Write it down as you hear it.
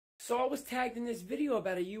So I was tagged in this video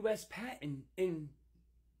about a US patent, and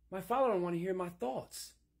my father don't want to hear my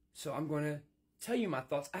thoughts. So I'm going to tell you my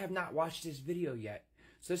thoughts. I have not watched this video yet.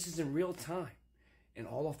 So this is in real time and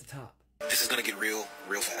all off the top. This is going to get real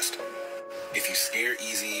fast. If you scare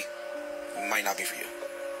easy, it might not be for you.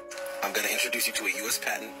 I'm going to introduce you to a US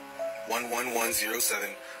patent,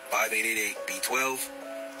 11107-5888-B12.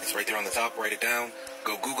 It's right there on the top. Write it down.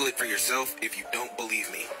 Go Google it for yourself if you don't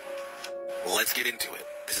believe me. Let's get into it.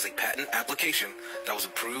 This is a patent application that was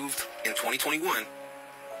approved in 2021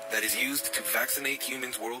 that is used to vaccinate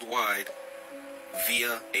humans worldwide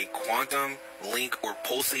via a quantum link or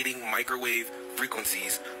pulsating microwave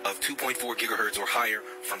frequencies of 2.4 gigahertz or higher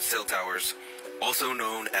from cell towers, also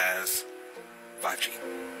known as 5G.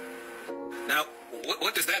 Now,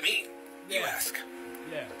 what does that mean, you ask?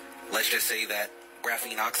 Yeah. Let's just say that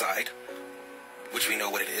graphene oxide, which we know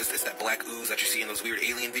what it is, it's that black ooze that you see in those weird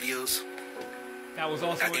alien videos, That was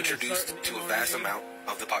also got introduced to a vast amount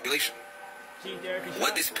of the population.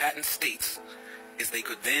 What this patent states is they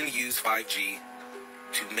could then use 5G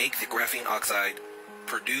to make the graphene oxide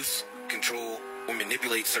produce, control, or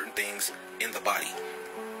manipulate certain things in the body.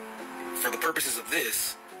 For the purposes of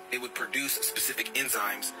this, it would produce specific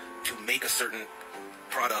enzymes to make a certain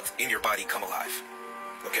product in your body come alive.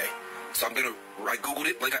 Okay? So I Googled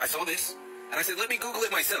it, like I saw this, and I said, let me Google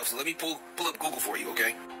it myself. So let me pull up Google for you,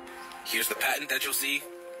 okay? Here's the patent that you'll see.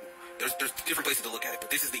 There's different places to look at it, but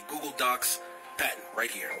this is the Google Docs patent right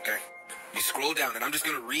here, okay? You scroll down, and I'm just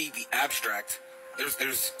going to read the abstract.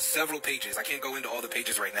 There's several pages. I can't go into all the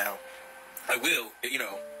pages right now. I will,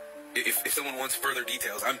 if someone wants further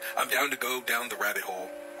details. I'm down to go down the rabbit hole,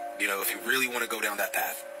 if you really want to go down that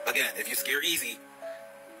path. Again, if you scare easy,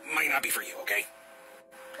 might not be for you, okay?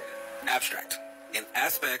 Abstract. An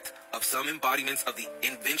aspect of some embodiments of the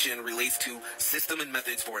invention relates to system and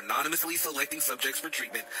methods for anonymously selecting subjects for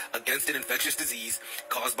treatment against an infectious disease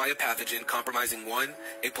caused by a pathogen compromising one,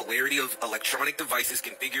 a polarity of electronic devices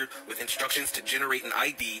configured with instructions to generate an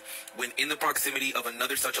ID when in the proximity of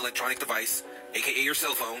another such electronic device, aka your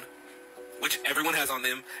cell phone, which everyone has on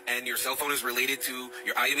them, and your cell phone is related to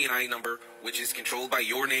your IMEI number, which is controlled by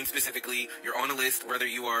your name specifically. You're on a list, whether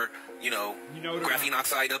you are, graphene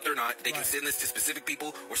oxide up or not. They can send this to specific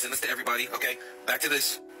people or send this to everybody. Okay, back to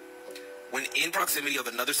this. When in proximity of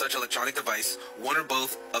another such electronic device, one or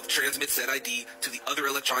both of transmit said ID to the other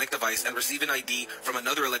electronic device and receive an ID from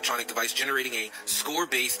another electronic device, generating a score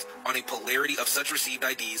based on a polarity of such received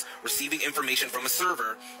IDs, receiving information from a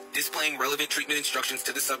server, displaying relevant treatment instructions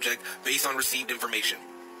to the subject based on received information.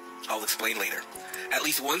 I'll explain later. At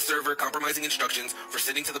least one server compromising instructions for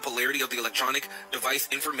sending to the polarity of the electronic device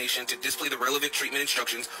information to display the relevant treatment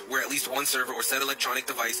instructions, where at least one server or said electronic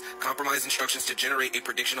device compromise instructions to generate a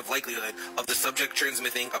prediction of likelihood of the subject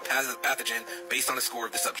transmitting a pathogen based on the score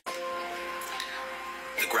of the subject.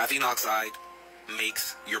 The graphene oxide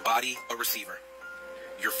makes your body a receiver.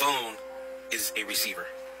 Your phone is a receiver.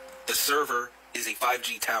 The server is a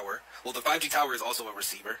 5G tower. Well, the 5G tower is also a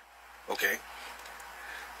receiver. Okay.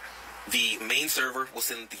 The main server will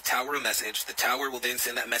send the tower a message. The tower will then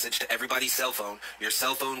send that message to everybody's cell phone. Your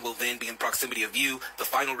cell phone will then be in proximity of you, the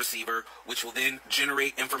final receiver, which will then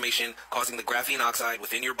generate information causing the graphene oxide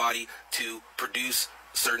within your body to produce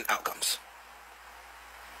certain outcomes.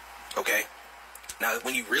 Okay? Now,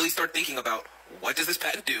 when you really start thinking about what does this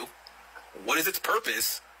patent do, what is its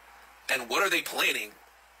purpose, and what are they planning,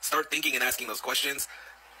 start thinking and asking those questions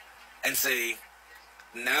and say,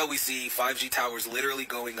 now we see 5G towers literally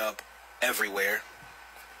going up everywhere.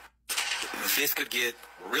 This could get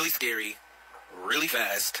really scary, really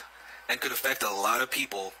fast, and could affect a lot of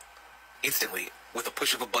people instantly with a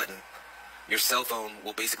push of a button. Your cell phone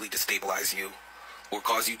will basically destabilize you or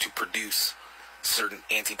cause you to produce certain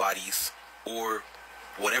antibodies or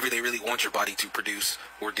whatever they really want your body to produce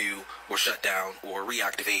or do or shut down or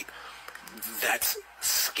reactivate. That's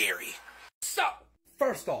scary. So,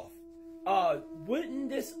 first off, wouldn't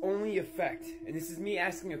this only affect, and this is me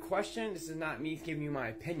asking a question, this is not me giving you my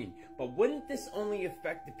opinion, but wouldn't this only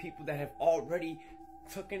affect the people that have already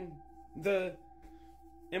taken the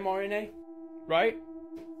mRNA, right?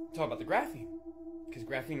 Talk about the graphene, because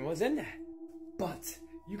graphene was in that. But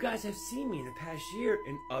you guys have seen me in the past year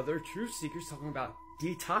and other truth seekers talking about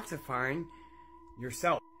detoxifying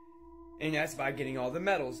yourself, and that's by getting all the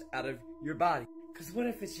metals out of your body. Because what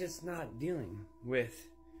if it's just not dealing with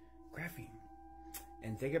graphene?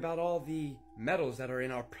 And think about all the metals that are in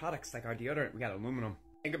our products, like our deodorant. We got aluminum.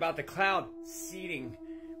 Think about the cloud seeding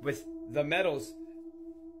with the metals,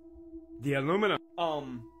 the aluminum.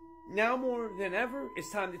 Now more than ever,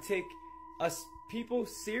 it's time to take us people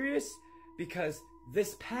serious, because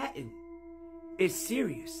this patent is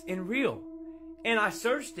serious and real. And I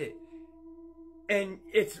searched it, and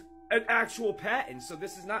it's an actual patent, so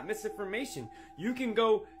this is not misinformation. You can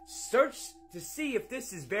go search to see if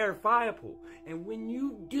this is verifiable. And when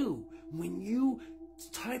you do, when you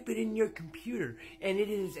type it in your computer and it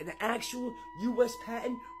is an actual US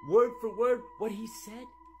patent, word for word, what he said,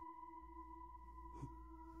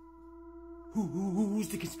 who's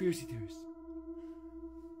the conspiracy theorist?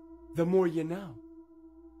 The more you know.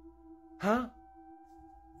 Huh?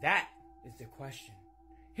 That is the question.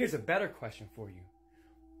 Here's a better question for you.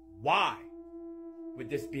 Why would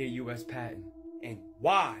this be a US patent? And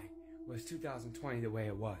why was 2020 the way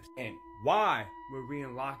it was? And why were we in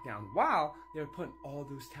lockdown while they were putting all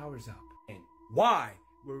those towers up? And why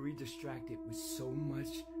were we distracted with so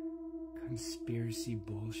much conspiracy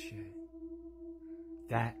bullshit?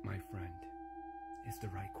 That, my friend, is the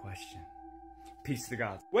right question. Peace to the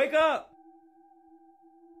gods. Wake up!